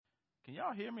Can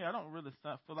y'all hear me? I don't really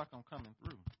feel like I'm coming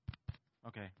through.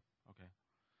 Okay.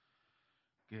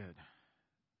 Good.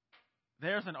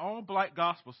 There's an old black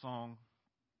gospel song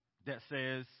that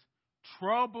says,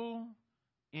 trouble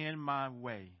in my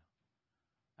way.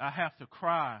 I have to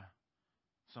cry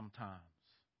sometimes.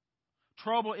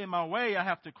 Trouble in my way, I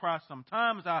have to cry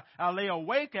sometimes. I lay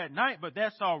awake at night, but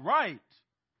that's all right.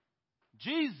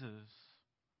 Jesus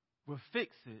will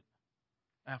fix it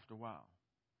after a while.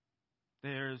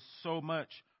 There's so much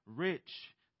rich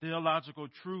theological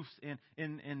truths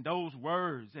in those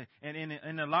words and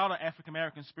in a lot of African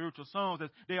American spiritual songs that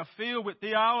they are filled with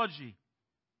theology.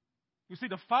 You see,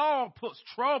 the fall puts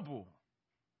trouble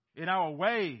in our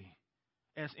way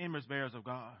as image bearers of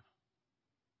God.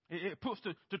 It puts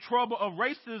the trouble of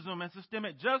racism and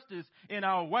systemic justice in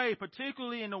our way,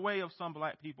 particularly in the way of some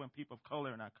black people and people of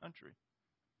color in our country.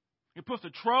 It puts the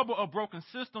trouble of broken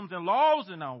systems and laws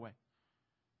in our way.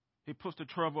 It puts the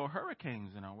trouble of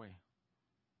hurricanes in our way.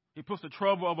 It puts the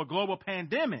trouble of a global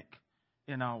pandemic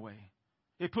in our way.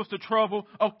 It puts the trouble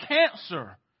of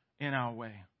cancer in our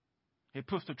way. It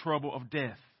puts the trouble of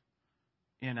death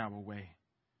in our way.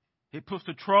 It puts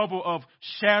the trouble of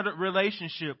shattered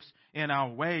relationships in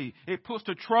our way. It puts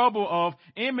the trouble of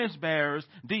image bearers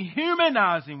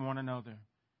dehumanizing one another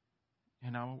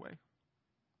in our way.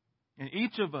 And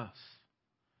each of us,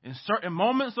 in certain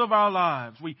moments of our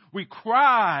lives, we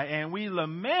cry and we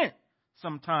lament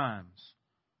sometimes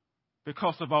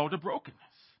because of all the brokenness.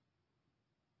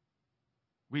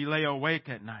 We lay awake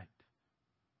at night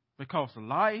because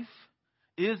life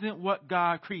isn't what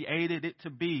God created it to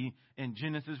be in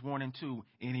Genesis 1 and 2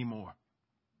 anymore.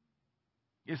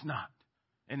 It's not.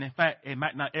 And in fact, it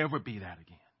might not ever be that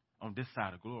again on this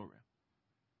side of glory.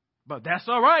 But that's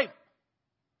all right.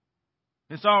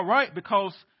 It's all right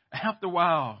because after a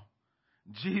while,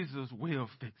 Jesus will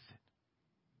fix it.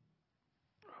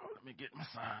 Oh, let me get my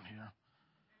sign here.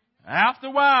 After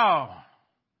a while,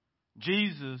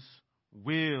 Jesus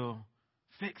will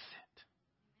fix it.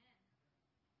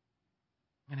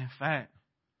 And in fact,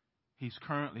 he's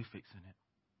currently fixing it.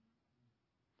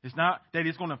 It's not that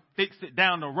he's going to fix it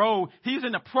down the road. He's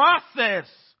in the process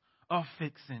of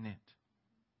fixing it.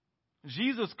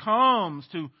 Jesus comes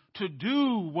to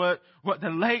do what the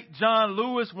late John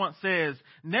Lewis once says.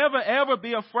 Never ever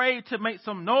be afraid to make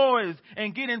some noise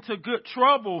and get into good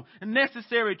trouble,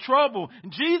 necessary trouble.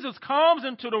 Jesus comes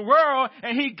into the world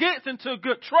and he gets into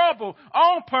good trouble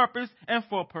on purpose and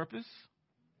for purpose.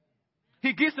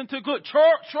 He gets into good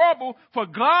trouble for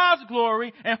God's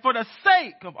glory and for the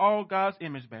sake of all God's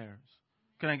image bearers.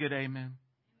 Can I get amen?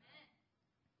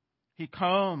 He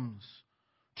comes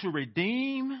to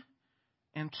redeem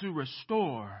and to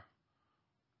restore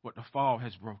what the fall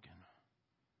has broken.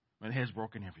 It has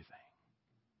broken everything.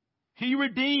 He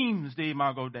redeems the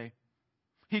Imago Day.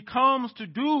 He comes to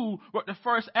do what the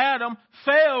first Adam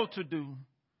failed to do.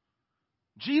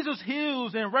 Jesus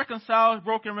heals and reconciles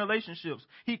broken relationships.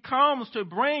 He comes to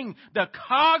bring the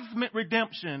cosmic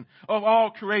redemption of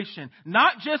all creation,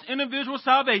 not just individual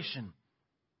salvation.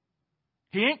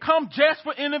 He ain't come just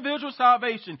for individual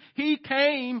salvation. He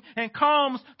came and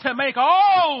comes to make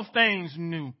all things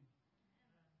new.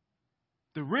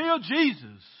 The real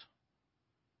Jesus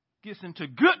gets into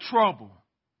good trouble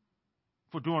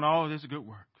for doing all of this good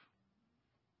work.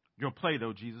 Your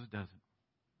Plato, Jesus doesn't.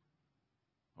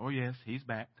 Oh yes, he's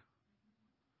back.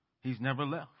 He's never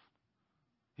left.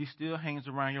 He still hangs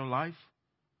around your life.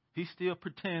 He still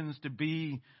pretends to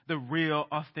be the real,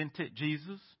 authentic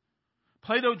Jesus.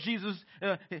 Plato Jesus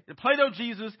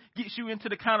gets you into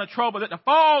the kind of trouble that the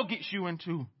fall gets you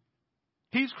into.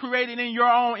 He's created in your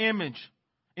own image.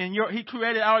 He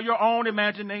created out of your own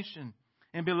imagination.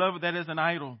 And beloved, that is an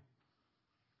idol.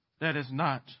 That is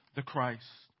not the Christ.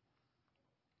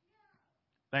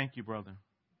 Thank you, brother.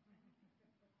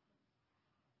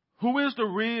 Who is the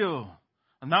real,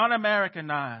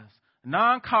 non-Americanized,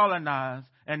 non-colonized,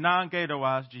 and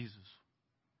non-ghettoized Jesus?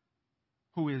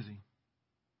 Who is he?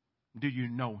 Do you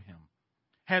know him?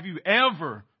 Have you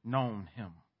ever known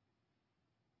him?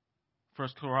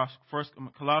 First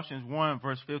Colossians 1,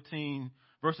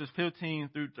 verses 15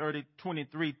 through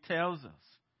 23 tells us.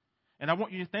 And I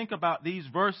want you to think about these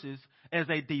verses as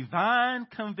a divine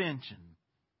convention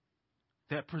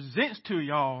that presents to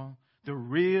y'all the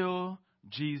real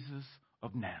Jesus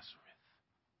of Nazareth.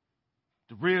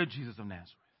 The real Jesus of Nazareth.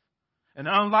 And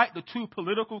unlike the two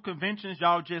political conventions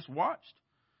y'all just watched,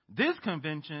 this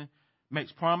convention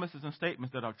makes promises and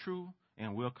statements that are true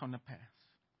and will come to pass.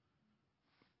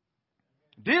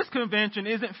 This convention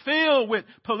isn't filled with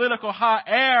political hot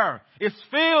air. It's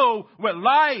filled with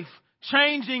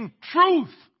life-changing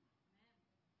truth.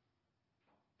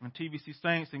 And TVC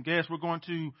Saints and guests, we're going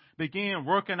to begin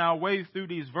working our way through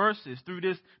these verses, through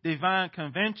this divine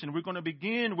convention. We're going to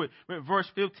begin with verse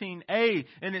 15a,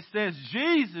 and it says,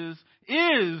 Jesus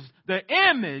is the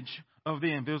image of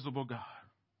the invisible God.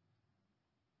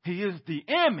 He is the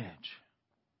image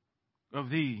of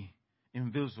the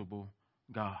invisible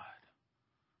God.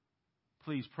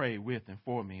 Please pray with and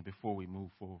for me before we move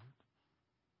forward.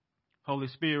 Holy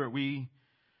Spirit,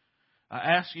 I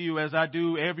ask you, as I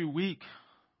do every week,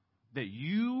 that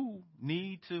you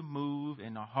need to move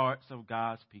in the hearts of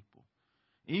God's people,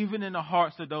 even in the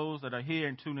hearts of those that are here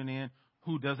and tuning in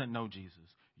who doesn't know Jesus.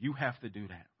 You have to do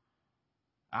that.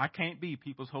 I can't be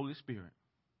people's Holy Spirit.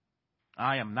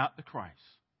 I am not the Christ.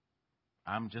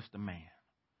 I'm just a man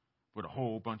with a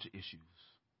whole bunch of issues.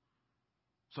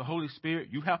 So Holy Spirit,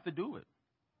 you have to do it.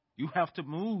 You have to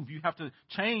move. You have to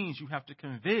change. You have to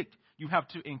convict. You have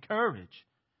to encourage.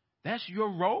 That's your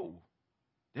role.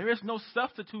 There is no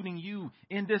substituting you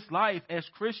in this life as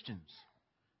Christians.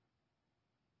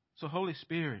 So Holy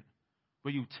Spirit,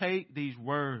 will you take these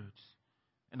words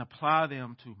and apply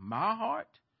them to my heart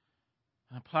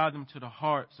and apply them to the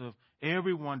hearts of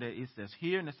everyone that's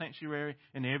here in the sanctuary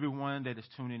and everyone that is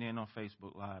tuning in on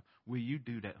Facebook Live? Will you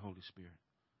do that, Holy Spirit?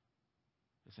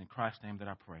 It's in Christ's name that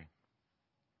I pray.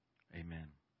 Amen.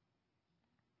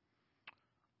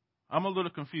 I'm a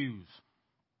little confused.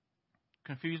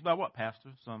 Confused by what, Pastor?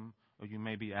 Some of you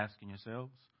may be asking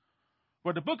yourselves.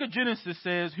 Well, the book of Genesis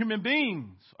says human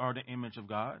beings are the image of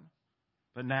God.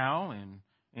 But now,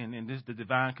 in this the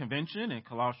divine convention, in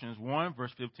Colossians 1,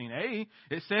 verse 15a,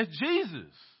 it says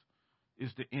Jesus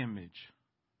is the image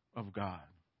of God.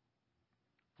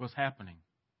 What's happening?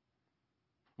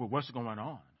 Well, what's going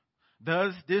on?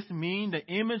 Does this mean the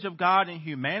image of God in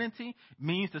humanity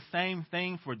means the same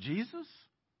thing for Jesus?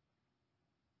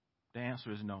 The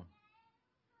answer is no.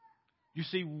 You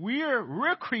see,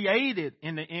 we're created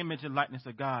in the image and likeness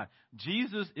of God.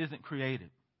 Jesus isn't created.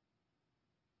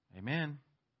 Amen.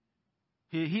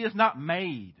 He is not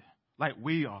made like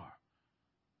we are.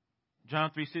 John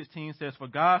 3:16 says, "For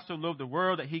God so loved the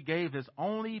world that he gave his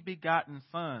only begotten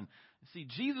Son." See,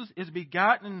 Jesus is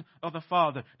begotten of the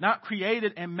Father, not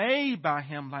created and made by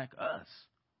him like us.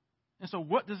 And so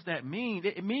what does that mean?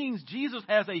 It means Jesus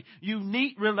has a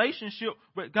unique relationship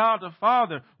with God the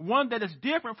Father, one that is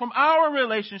different from our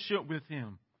relationship with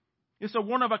him. It's a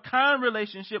one-of-a-kind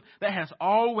relationship that has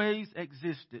always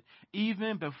existed,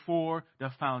 even before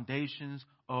the foundations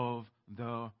of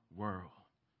the world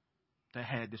that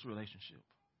had this relationship.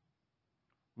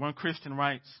 One Christian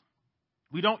writes,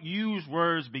 "We don't use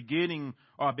words beginning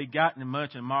or begotten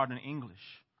much in modern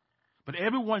English, but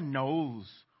everyone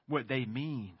knows what they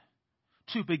mean.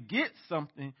 To beget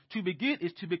something, to beget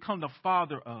is to become the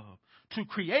father of. To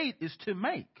create is to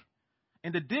make.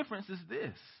 And the difference is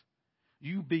this.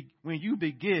 When you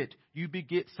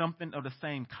beget something of the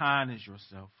same kind as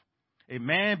yourself. A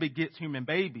man begets human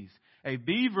babies. A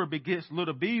beaver begets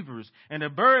little beavers. And a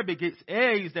bird begets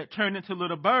eggs that turn into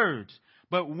little birds.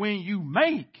 But when you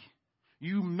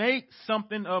make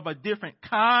something of a different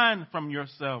kind from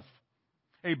yourself.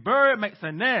 A bird makes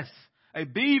a nest. A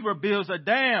beaver builds a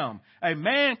dam. A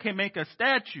man can make a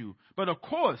statue. But of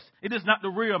course, it is not the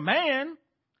real man.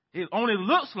 It only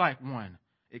looks like one.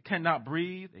 It cannot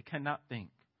breathe. It cannot think.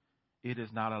 It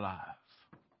is not alive."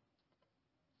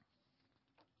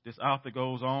 This author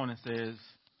goes on and says,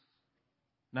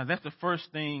 now that's the first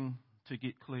thing to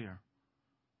get clear.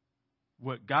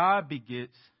 What God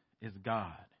begets is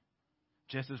God,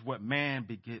 just as what man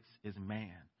begets is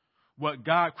man. What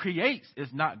God creates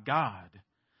is not God,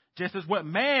 just as what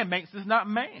man makes is not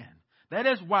man. That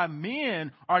is why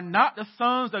men are not the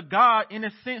sons of God in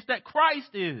the sense that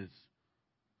Christ is.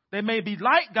 They may be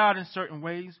like God in certain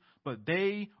ways, but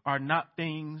they are not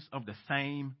things of the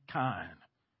same kind.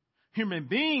 Human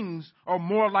beings are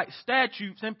more like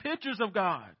statues and pictures of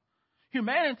God.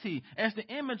 Humanity, as the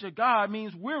image of God,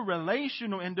 means we're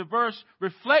relational and diverse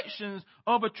reflections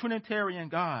of a Trinitarian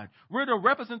God. We're the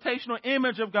representational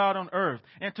image of God on earth.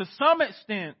 And to some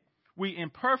extent, we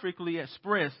imperfectly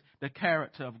express the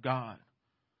character of God.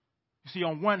 You see,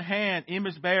 on one hand,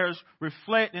 image bearers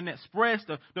reflect and express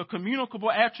the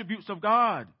communicable attributes of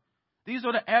God. These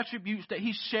are the attributes that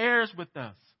he shares with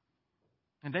us.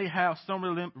 And they have some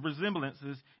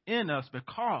resemblances in us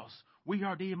because we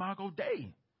are the Imago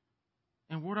Dei.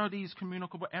 And what are these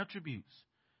communicable attributes?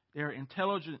 They are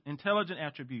intelligent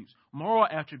attributes, moral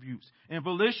attributes, and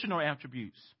volitional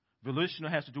attributes. Volitional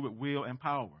has to do with will and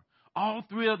power. All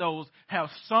three of those have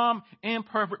some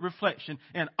imperfect reflection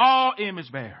in all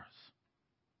image bearers.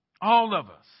 All of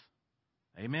us.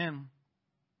 Amen.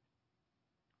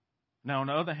 Now, on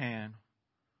the other hand,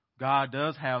 God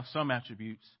does have some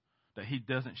attributes that he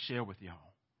doesn't share with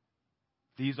y'all.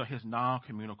 These are his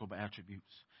non-communicable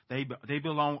attributes. They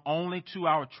belong only to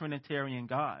our Trinitarian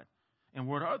God. And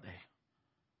what are they?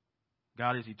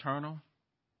 God is eternal,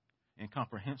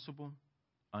 incomprehensible,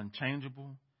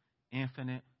 unchangeable,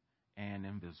 infinite, and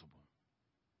invisible.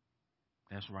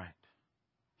 That's right.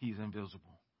 He's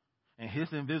invisible. And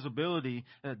his invisibility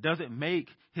doesn't make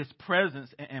his presence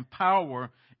and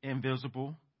power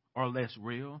invisible or less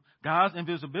real. God's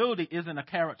invisibility isn't a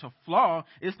character flaw.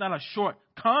 It's not a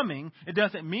shortcoming. It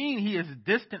doesn't mean he is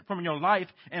distant from your life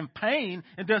and pain.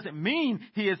 It doesn't mean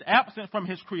he is absent from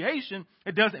his creation.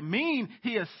 It doesn't mean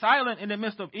he is silent in the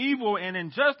midst of evil and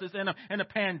injustice and a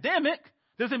pandemic.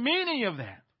 It doesn't mean any of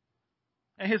that.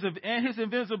 And his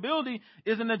invisibility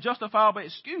isn't a justifiable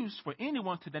excuse for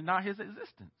anyone to deny his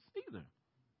existence either.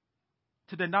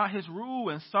 To deny his rule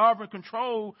and sovereign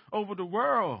control over the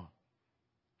world.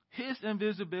 His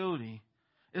invisibility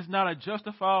is not a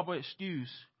justifiable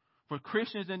excuse for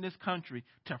Christians in this country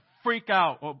to freak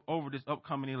out over this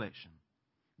upcoming election.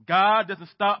 God doesn't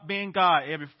stop being God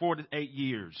every 4 to 8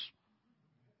 years.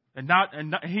 And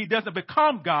he doesn't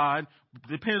become God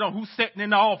depending on who's sitting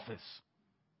in the office.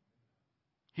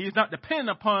 He is not dependent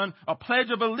upon a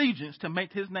pledge of allegiance to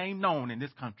make his name known in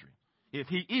this country. If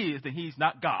he is, then he's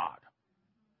not God.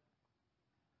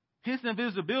 His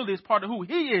invisibility is part of who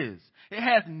he is. It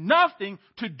has nothing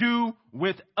to do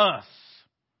with us.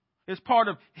 It's part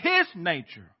of his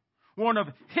nature, one of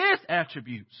his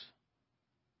attributes.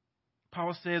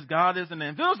 Paul says God is an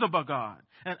invisible God,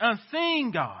 an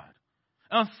unseen God,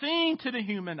 unseen to the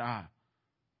human eye.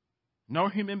 No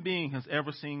human being has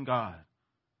ever seen God,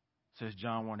 says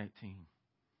John 1:18.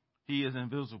 He is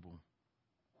invisible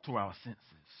to our senses.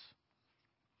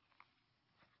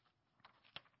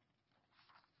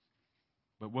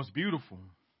 But what's beautiful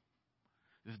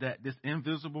is that this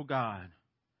invisible God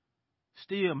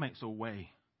still makes a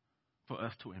way for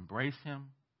us to embrace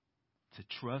him, to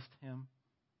trust him,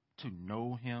 to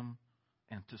know him,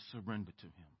 and to surrender to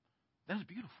him. That's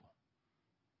beautiful.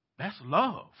 That's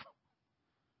love.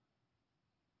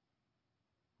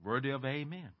 Worthy of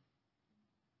amen.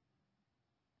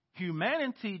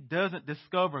 Humanity doesn't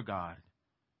discover God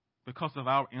because of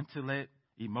our intellect,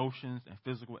 emotions, and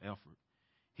physical effort.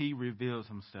 He reveals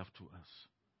himself to us.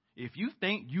 If you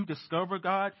think you discover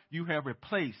God, you have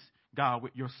replaced God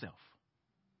with yourself.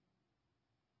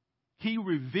 He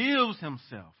reveals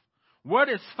himself. What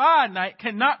is finite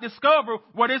cannot discover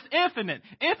what is infinite.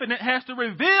 Infinite has to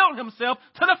reveal himself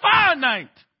to the finite.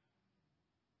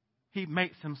 He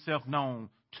makes himself known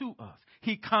to us.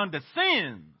 He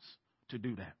condescends to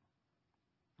do that.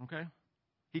 Okay?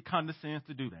 He condescends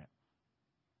to do that.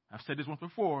 I've said this once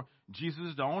before. Jesus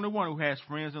is the only one who has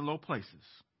friends in low places.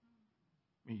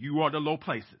 And you are the low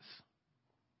places.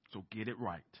 So get it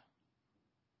right.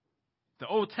 The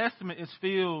Old Testament is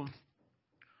filled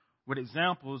with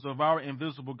examples of our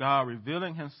invisible God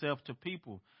revealing himself to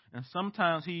people. And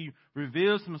sometimes he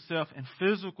reveals himself in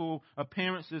physical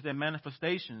appearances and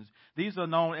manifestations. These are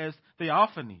known as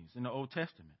theophanies in the Old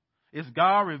Testament. It's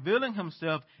God revealing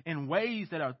himself in ways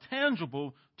that are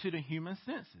tangible to the human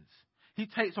senses. He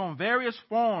takes on various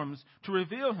forms to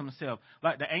reveal himself,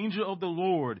 like the angel of the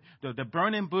Lord, the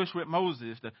burning bush with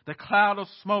Moses, the cloud of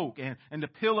smoke, and the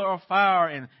pillar of fire,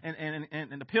 and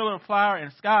the pillar of fire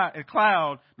and sky and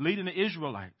cloud leading the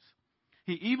Israelites.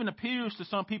 He even appears to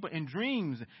some people in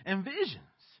dreams and visions.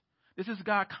 This is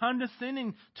God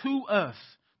condescending to us,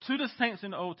 to the saints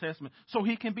in the Old Testament, so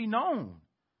he can be known.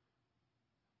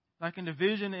 Like in the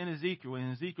vision in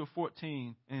Ezekiel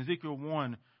 14, in Ezekiel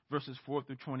 1, verses 4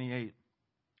 through 28.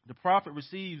 The prophet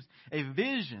receives a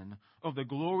vision of the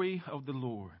glory of the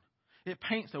Lord. It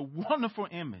paints a wonderful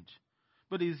image.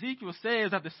 But Ezekiel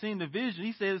says, after seeing the vision,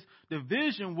 he says the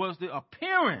vision was the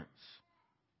appearance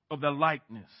of the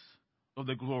likeness of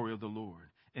the glory of the Lord.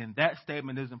 And that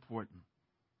statement is important.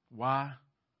 Why?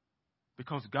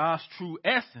 Because God's true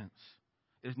essence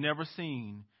is never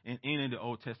seen in any of the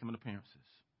Old Testament appearances.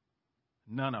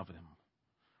 None of them.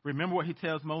 Remember what he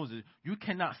tells Moses, you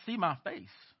cannot see my face.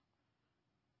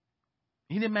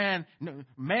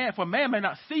 For man may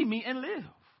not see me and live.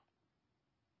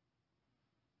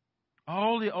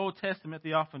 All the Old Testament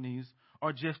theophanies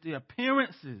are just the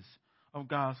appearances of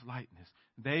God's likeness.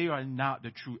 They are not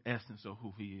the true essence of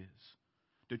who he is.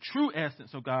 The true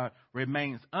essence of God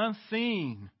remains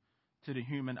unseen to the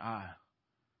human eye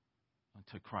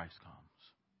until Christ comes.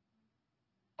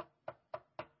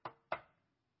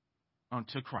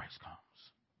 Until Christ comes.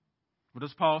 What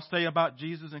does Paul say about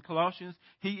Jesus in Colossians?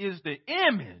 He is the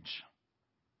image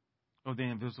of the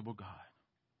invisible God.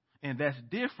 And that's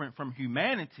different from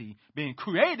humanity being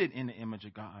created in the image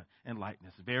of God and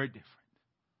likeness. Very different.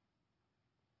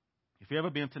 If you've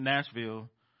ever been to Nashville,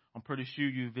 I'm pretty sure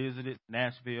you visited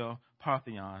Nashville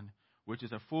Parthenon, which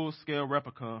is a full-scale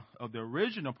replica of the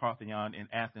original Parthenon in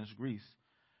Athens, Greece.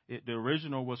 The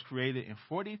original was created in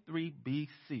 43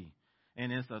 B.C.,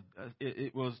 and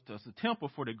it was a temple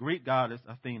for the Greek goddess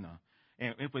Athena.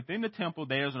 And within the temple,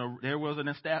 there was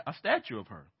a statue of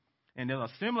her. And there's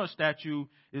a similar statue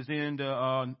is in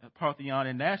the Parthenon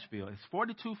in Nashville. It's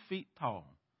 42 feet tall.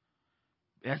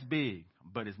 That's big,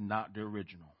 but it's not the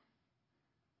original.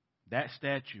 That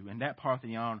statue and that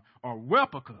Parthenon are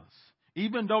replicas,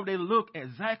 even though they look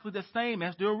exactly the same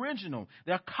as the original.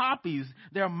 They're copies.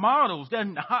 They're models. They're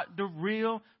not the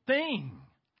real thing.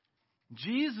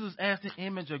 Jesus as the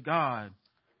image of God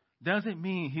doesn't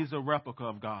mean he's a replica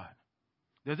of God.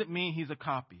 Doesn't mean he's a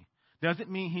copy.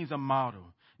 Doesn't mean he's a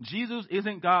model. Jesus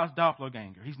isn't God's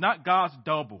doppelganger. He's not God's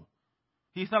double.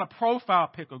 He's not a profile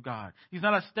pic of God. He's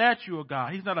not a statue of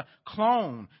God. He's not a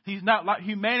clone. He's not like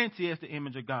humanity as the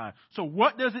image of God. So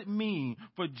what does it mean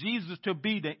for Jesus to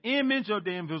be the image of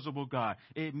the invisible God?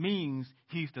 It means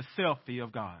he's the selfie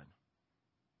of God.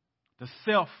 The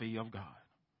selfie of God.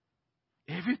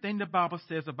 Everything the Bible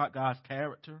says about God's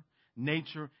character,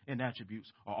 nature, and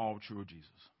attributes are all true of Jesus.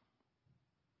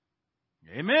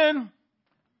 Amen.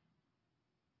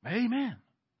 Amen.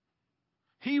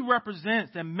 He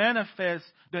represents and manifests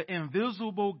the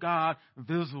invisible God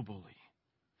visibly.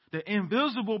 The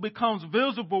invisible becomes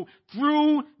visible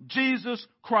through Jesus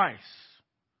Christ.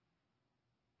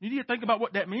 You need to think about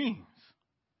what that means.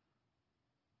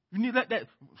 You need to let that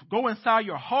go inside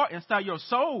your heart, inside your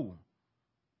soul.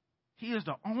 He is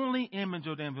the only image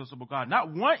of the invisible God.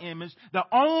 Not one image, the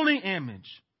only image.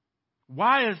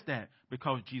 Why is that?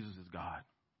 Because Jesus is God.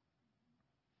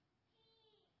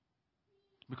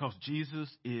 Because Jesus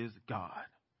is God.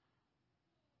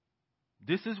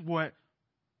 This is what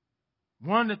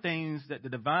one of the things that the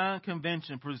Divine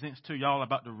Convention presents to y'all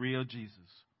about the real Jesus.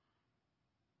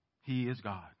 He is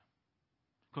God.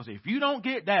 Because if you don't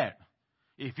get that,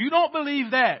 if you don't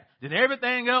believe that, then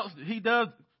everything else he does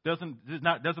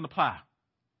doesn't apply.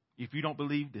 If you don't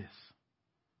believe this.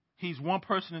 He's one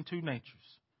person in two natures.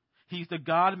 He's the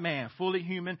God-man, fully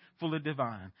human, fully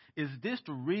divine. Is this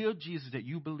the real Jesus that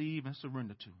you believe and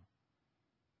surrender to?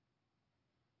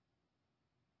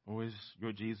 Or is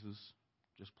your Jesus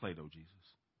just Play-Doh Jesus?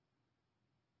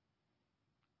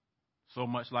 So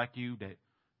much like you that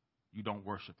you don't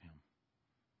worship him.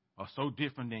 Or so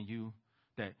different than you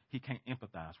that he can't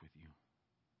empathize with you.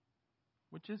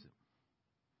 Which is it?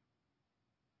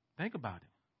 Think about it.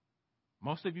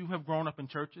 Most of you have grown up in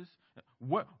churches.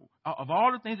 What of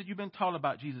all the things that you've been taught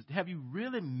about Jesus, have you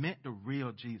really met the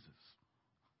real Jesus?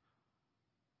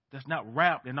 That's not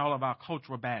wrapped in all of our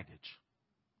cultural baggage.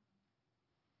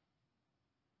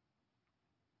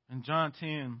 In John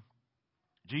 10,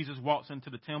 Jesus walks into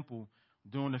the temple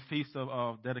during the Feast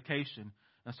of Dedication.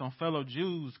 And some fellow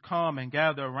Jews come and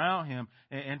gather around him.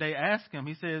 And they ask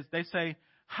him, they say,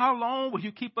 how long will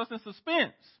you keep us in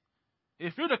suspense?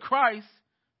 If you're the Christ,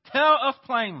 tell us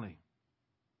plainly.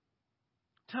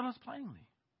 Tell us plainly.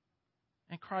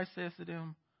 And Christ says to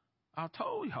them, I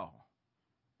told y'all.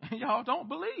 And y'all don't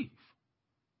believe.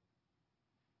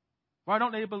 Why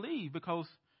don't they believe? Because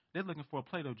they're looking for a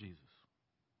Play-Doh Jesus.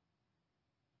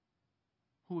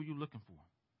 Who are you looking for?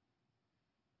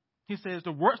 He says,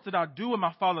 the works that I do in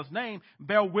my Father's name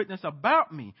bear witness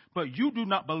about me, but you do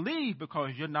not believe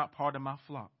because you're not part of my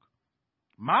flock.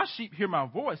 My sheep hear my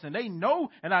voice, and they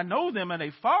know, and I know them, and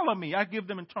they follow me. I give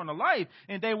them eternal life,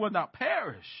 and they will not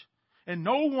perish, and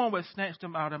no one will snatch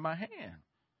them out of my hand.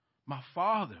 My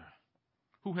Father,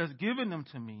 who has given them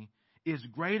to me, is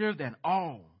greater than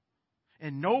all,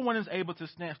 and no one is able to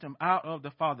snatch them out of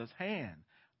the Father's hand.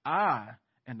 I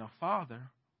and the Father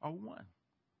are one.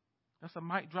 That's a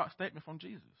mic drop statement from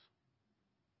Jesus.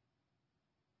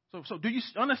 So do you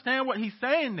understand what he's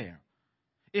saying there?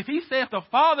 If he says the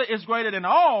Father is greater than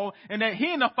all and that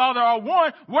he and the Father are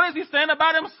one, what is he saying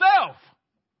about himself?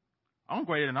 I'm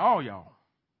greater than all y'all.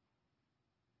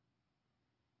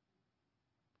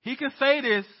 He can say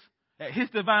this at his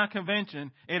divine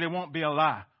convention and it won't be a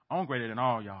lie. I'm greater than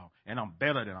all y'all and I'm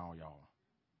better than all y'all.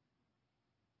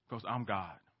 Because I'm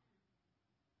God.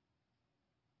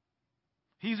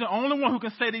 He's the only one who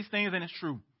can say these things and it's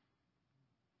true.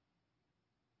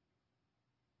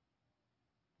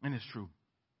 And it's true.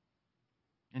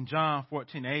 In John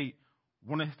 14:8,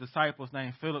 one of his disciples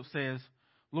named Philip says,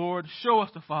 Lord, show us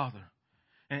the Father,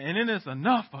 and it is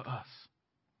enough for us.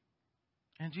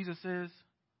 And Jesus says,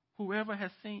 whoever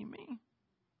has seen me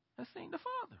has seen the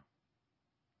Father.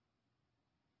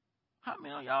 How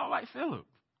many of y'all like Philip?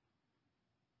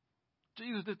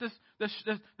 Jesus,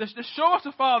 just show us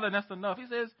the Father, and that's enough. He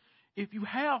says, if you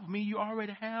have me, you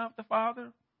already have the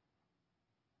Father.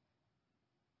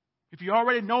 If you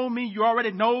already know me, you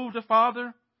already know the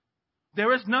Father.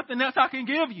 There is nothing else I can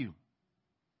give you.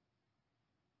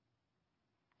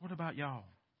 What about y'all?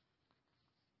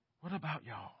 What about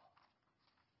y'all?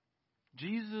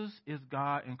 Jesus is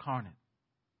God incarnate.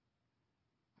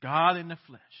 God in the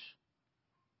flesh.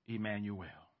 Emmanuel.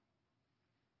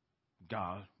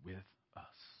 God with us.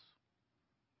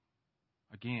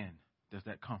 Again, does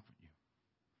that comfort you?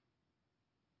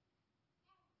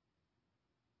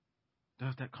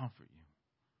 Does that comfort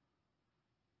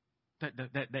you?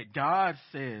 That God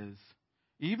says,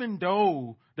 even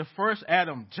though the first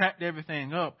Adam jacked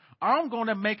everything up, I'm going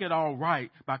to make it all right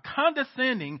by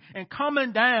condescending and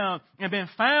coming down and being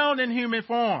found in human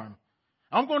form.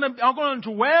 I'm going to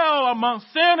dwell among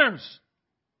sinners.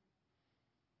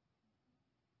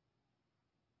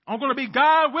 I'm going to be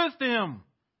God with them.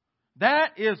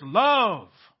 That is love.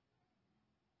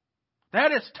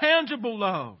 That is tangible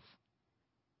love.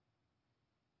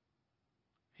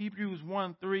 Hebrews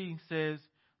 1:3 says,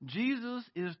 Jesus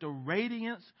is the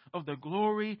radiance of the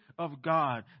glory of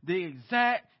God, the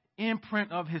exact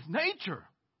imprint of his nature.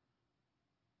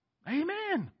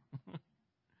 Amen.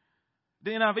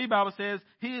 The NIV Bible says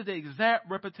he is the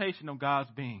exact representation of God's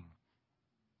being.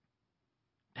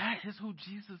 That is who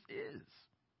Jesus is.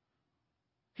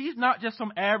 He's not just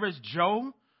some average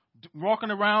Joe walking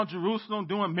around Jerusalem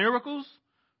doing miracles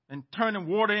and turning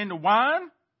water into wine.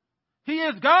 He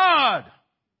is God.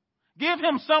 Give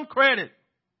him some credit.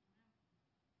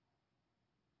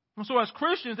 And so as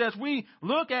Christians, as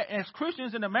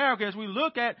Christians in America, as we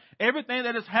look at everything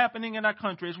that is happening in our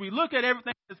country, as we look at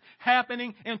everything that's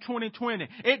happening in 2020,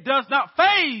 it does not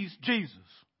faze Jesus.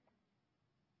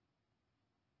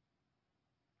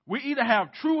 We either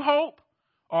have true hope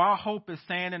or our hope is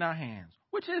sand in our hands.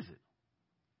 Which is it?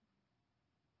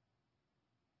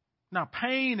 Now,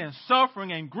 pain and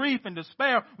suffering and grief and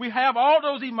despair, we have all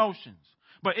those emotions.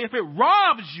 But if it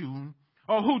robs you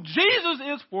of who Jesus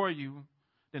is for you,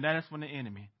 then that is from the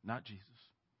enemy, not Jesus.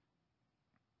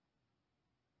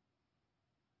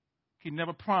 He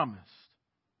never promised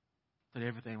that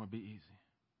everything would be easy.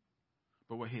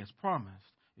 But what he has promised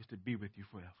is to be with you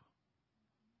forever.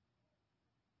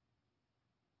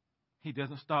 He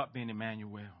doesn't stop being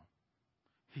Emmanuel.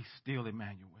 He's still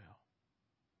Emmanuel.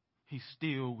 He's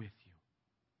still with you.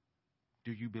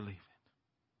 Do you believe it?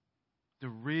 The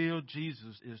real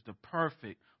Jesus is the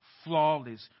perfect,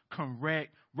 flawless,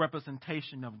 correct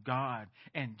representation of God.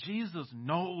 And Jesus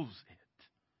knows it.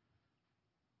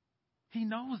 He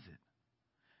knows it.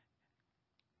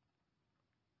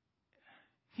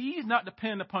 He's not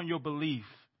dependent upon your belief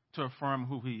to affirm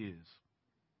who he is.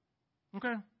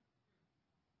 Okay?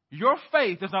 Your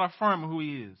faith does not affirm who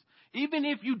he is. Even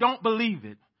if you don't believe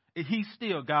it, he's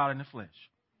still God in the flesh.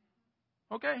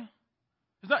 Okay?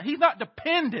 He's not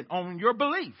dependent on your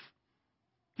belief.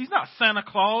 He's not Santa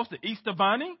Claus, the Easter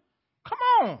Bunny. Come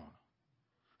on.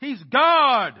 He's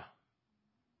God.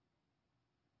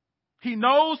 He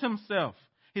knows himself.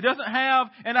 He doesn't have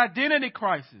an identity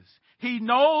crisis. He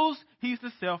knows he's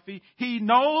the selfie. He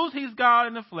knows he's God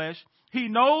in the flesh. He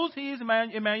knows he is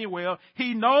Emmanuel.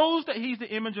 He knows that he's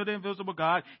the image of the invisible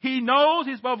God. He knows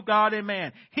he's both God and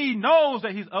man. He knows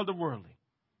that he's otherworldly.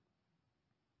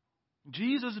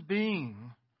 Jesus being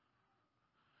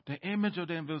the image of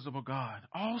the invisible God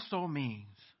also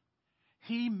means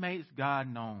he makes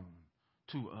God known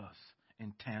to us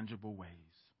in tangible ways.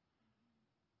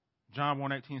 John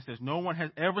 1:18 says, no one has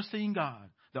ever seen God,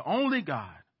 the only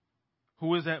God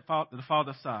who is at the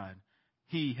Father's side.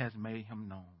 He has made him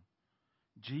known.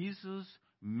 Jesus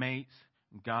makes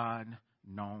God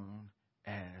known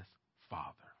as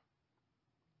Father.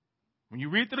 When you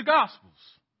read through the Gospels,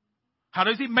 how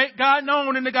does he make God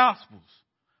known in the Gospels?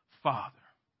 Father,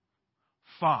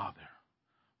 Father,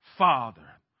 Father,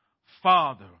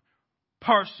 Father.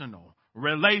 Personal,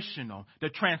 relational. The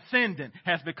transcendent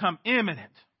has become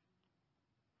immanent.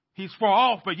 He's far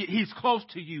off, but yet he's close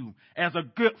to you as a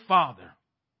good father.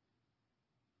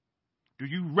 Do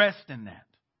you rest in that?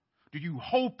 Do you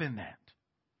hope in that?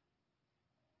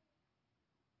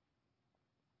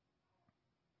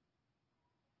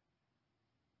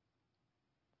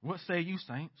 What say you,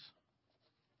 saints?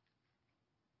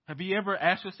 Have you ever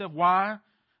asked yourself, why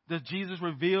does Jesus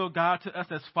reveal God to us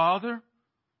as Father?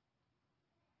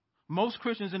 Most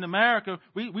Christians in America,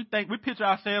 we picture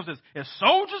ourselves as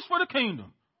soldiers for the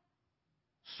kingdom,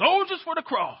 soldiers for the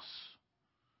cross,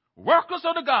 workers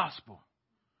of the gospel.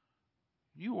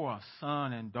 You are a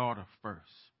son and daughter first.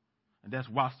 And that's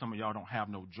why some of y'all don't have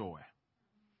no joy.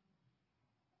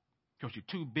 Because you're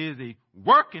too busy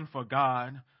working for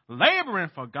God, laboring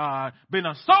for God, being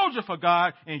a soldier for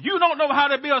God, and you don't know how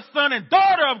to be a son and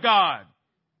daughter of God.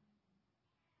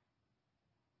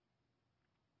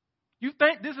 You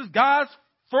think this is God's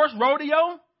first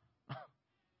rodeo?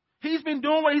 He's been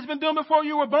doing what he's been doing before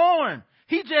you were born.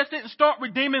 He just didn't start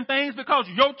redeeming things because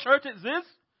your church exists,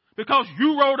 because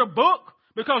you wrote a book,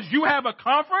 because you have a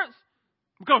conference,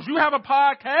 because you have a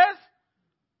podcast.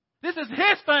 This is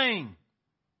his thing.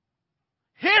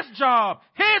 His job,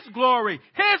 his glory,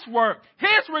 his work,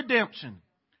 his redemption.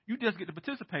 You just get to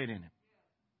participate in it.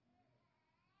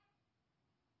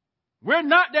 We're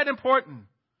not that important.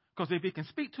 Because if he can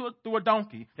speak through a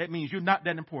donkey, that means you're not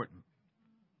that important.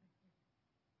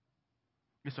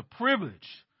 It's a privilege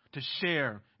to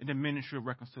share in the ministry of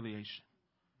reconciliation.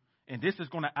 And this is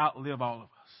going to outlive all of us.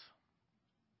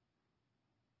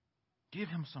 Give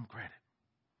him some credit.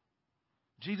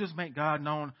 Jesus made God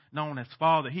known as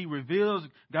Father. He reveals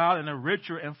God in a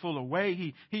richer and fuller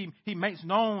way. He makes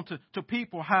known to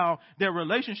people how their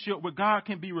relationship with God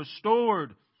can be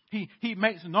restored. He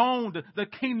makes known the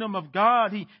kingdom of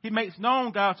God. He makes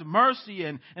known God's mercy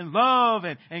and love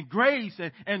and grace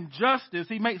and justice.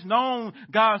 He makes known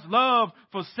God's love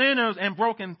for sinners and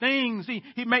broken things.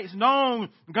 He makes known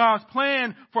God's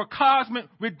plan for cosmic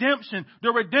redemption,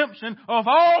 the redemption of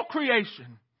all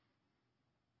creation.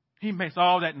 He makes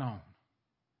all that known.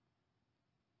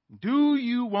 Do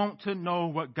you want to know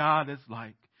what God is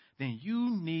like? Then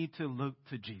you need to look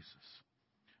to Jesus.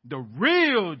 The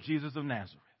real Jesus of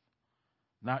Nazareth.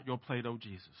 Not your Plato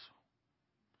Jesus.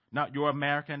 Not your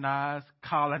Americanized,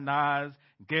 colonized,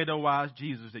 ghettoized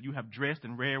Jesus that you have dressed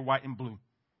in red, white, and blue.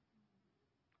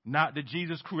 Not the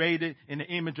Jesus created in the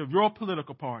image of your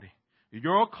political party,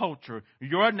 your culture,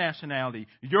 your nationality,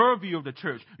 your view of the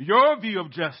church, your view of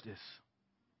justice.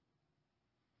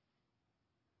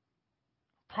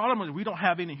 Problem is we don't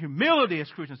have any humility as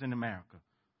Christians in America.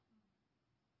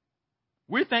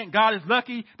 We think God is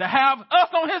lucky to have us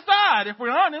on his side, if we're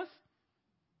honest.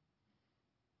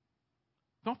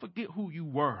 Don't forget who you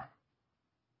were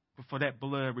before that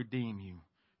blood redeemed you.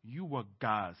 You were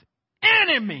God's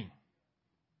enemy.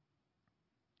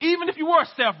 Even if you were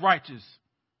self-righteous,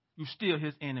 you're still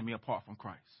his enemy apart from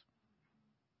Christ.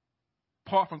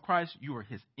 Apart from Christ, you are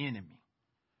his enemy.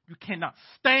 You cannot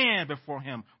stand before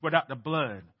him without the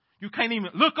blood. You can't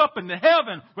even look up into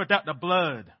heaven without the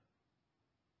blood.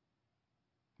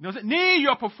 He doesn't need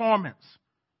your performance.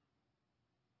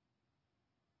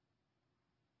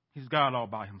 He's God all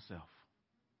by himself.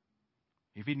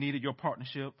 If he needed your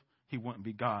partnership, he wouldn't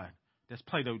be God. That's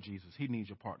Plato Jesus. He needs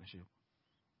your partnership.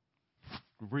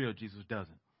 The real Jesus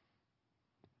doesn't.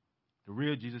 The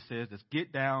real Jesus says, just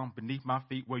get down beneath my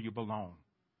feet where you belong.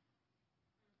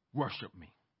 Worship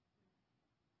me.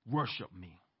 Worship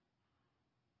me.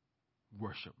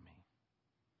 Worship me.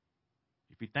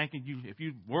 If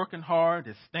you're working hard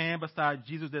to stand beside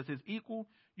Jesus as his equal,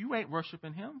 you ain't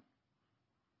worshiping him.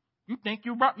 You think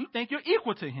you're right. You think you're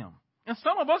equal to him. And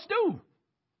some of us do.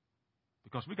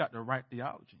 Because we got the right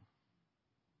theology.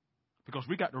 Because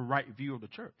we got the right view of the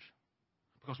church.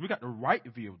 Because we got the right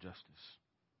view of justice.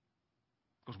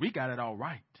 Because we got it all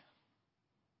right.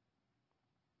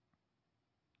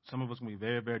 Some of us will be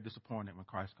very, very disappointed when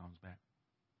Christ comes back.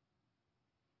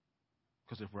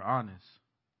 Because if we're honest,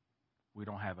 we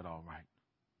don't have it all right.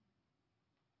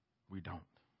 We don't.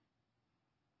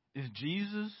 Is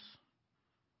Jesus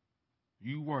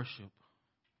you worship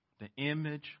the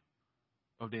image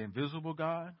of the invisible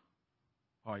God,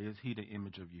 or is he the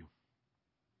image of you?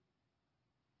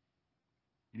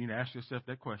 You need to ask yourself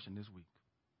that question this week.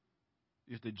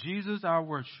 Is the Jesus I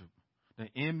worship the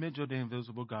image of the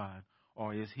invisible God,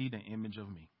 or is he the image of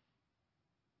me?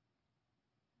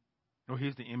 Or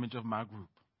he's the image of my group,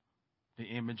 the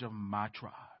image of my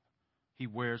tribe. He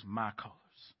wears my colors.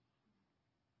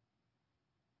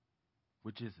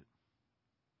 Which is it?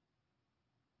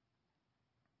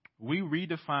 We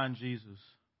redefine Jesus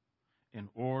in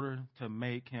order to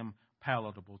make him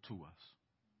palatable to us.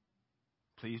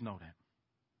 Please know that.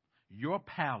 Your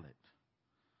palate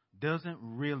doesn't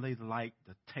really like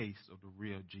the taste of the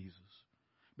real Jesus.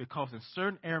 Because in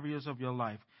certain areas of your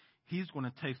life, he's going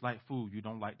to taste like food you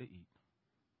don't like to eat.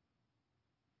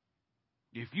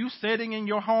 If you sitting in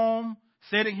your home,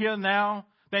 sitting here now,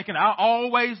 thinking I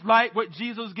always like what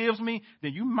Jesus gives me,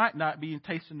 then you might not be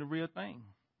tasting the real thing.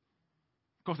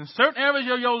 Because in certain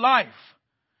areas of your life,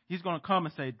 he's going to come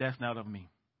and say, that's not of me.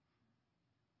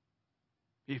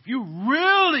 If you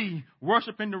really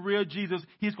worshiping the real Jesus,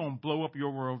 he's going to blow up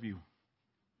your worldview.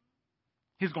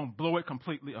 He's going to blow it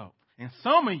completely up. And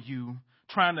some of you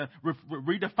trying to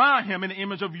redefine him in the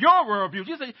image of your worldview.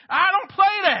 Jesus said, I don't play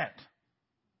that.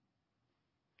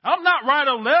 I'm not right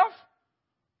or left.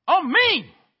 I'm me.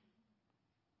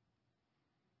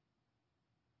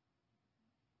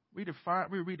 We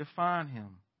redefine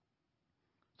him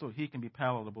so he can be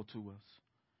palatable to us.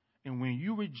 And when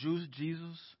you reduce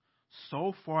Jesus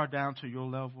so far down to your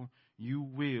level, you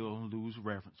will lose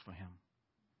reverence for him.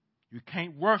 You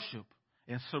can't worship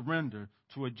and surrender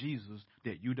to a Jesus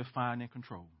that you define and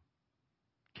control.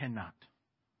 Cannot.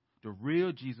 The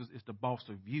real Jesus is the boss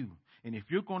of you. And if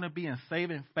you're going to be in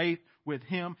saving faith with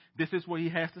him, this is what he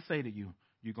has to say to you.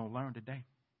 You're going to learn today.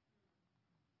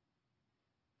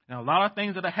 Now, a lot of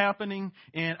things that are happening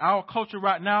in our culture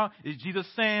right now is Jesus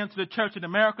saying to the church in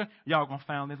America, y'all going to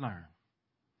finally learn.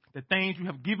 The things you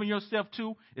have given yourself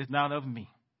to is not of me.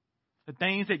 The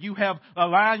things that you have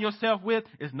aligned yourself with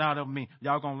is not of me.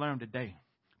 Y'all going to learn today.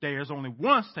 There is only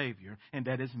one Savior, and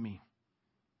that is me.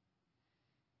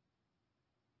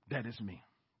 That is me.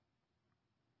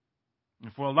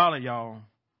 And for a lot of y'all,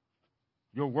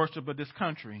 your worship of this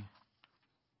country,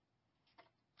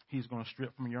 he's going to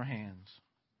strip from your hands.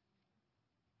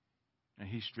 And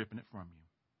he's stripping it from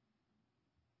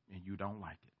you. And you don't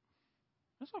like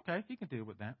it. It's okay. He can deal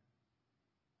with that.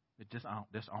 Just own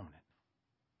it.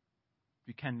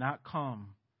 You cannot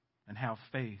come and have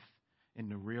faith in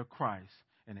the real Christ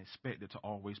and expect it to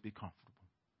always be comfortable.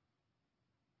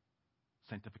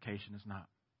 Sanctification is not.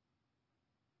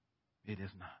 It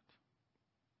is not.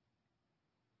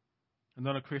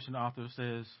 Another Christian author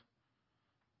says,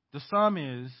 the sum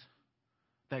is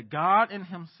that God in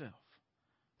himself,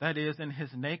 that is, in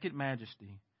his naked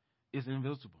majesty, is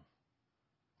invisible.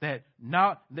 That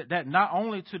not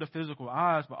only to the physical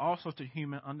eyes, but also to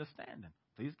human understanding.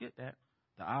 Please get that.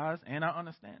 The eyes and our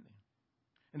understanding.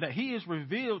 And that he is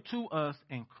revealed to us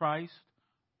in Christ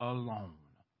alone,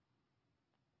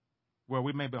 where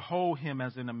we may behold him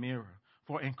as in a mirror.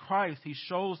 For in Christ he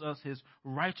shows us his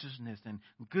righteousness and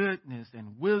goodness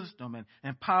and wisdom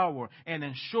and power, and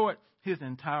in short, his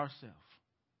entire self.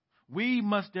 We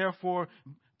must therefore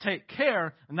take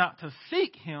care not to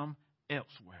seek him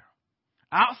elsewhere.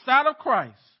 Outside of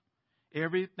Christ,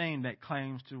 everything that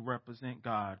claims to represent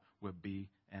God will be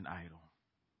an idol.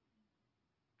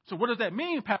 So what does that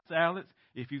mean, Pastor Alex?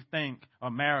 If you think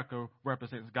America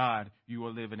represents God, you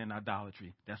are living in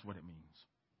idolatry. That's what it means.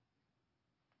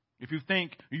 If you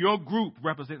think your group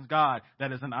represents God,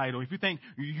 that is an idol. If you think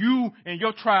you and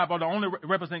your tribe are the only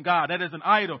represent God, that is an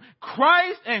idol.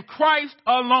 Christ and Christ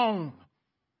alone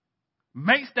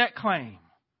makes that claim,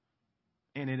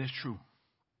 and it is true.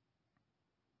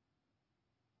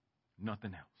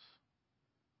 Nothing else.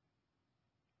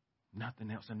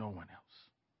 Nothing else and no one else.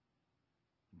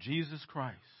 Jesus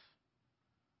Christ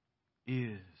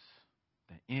is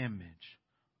the image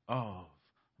of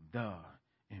the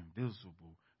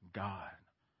invisible God.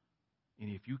 And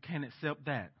if you can't accept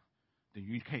that,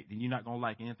 then you're not going to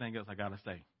like anything else I got to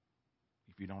say.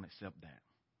 If you don't accept that.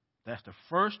 That's the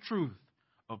first truth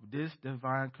of this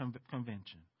divine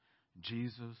convention.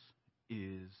 Jesus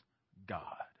is God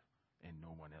and no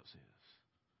one else is.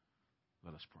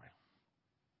 Let us pray.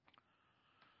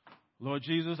 Lord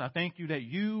Jesus, I thank you that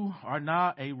you are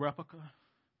not a replica.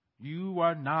 You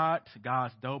are not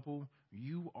God's double.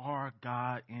 You are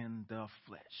God in the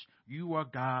flesh. You are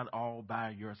God all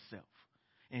by yourself.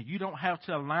 And you don't have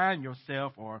to align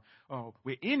yourself or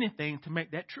with anything to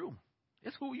make that true.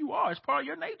 It's who you are. It's part of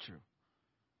your nature.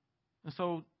 And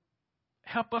so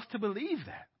help us to believe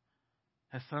that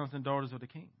as sons and daughters of the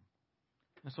King.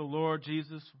 And so, Lord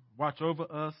Jesus, watch over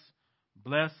us,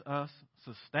 bless us,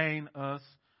 sustain us.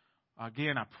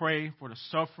 Again, I pray for the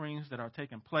sufferings that are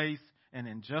taking place and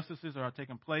injustices that are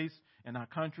taking place in our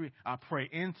country. I pray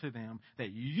into them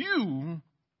that you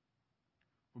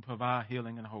will provide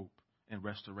healing and hope and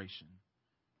restoration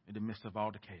in the midst of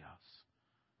all the chaos.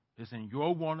 It's in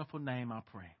your wonderful name I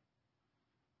pray.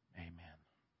 Amen.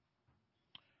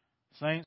 Saints.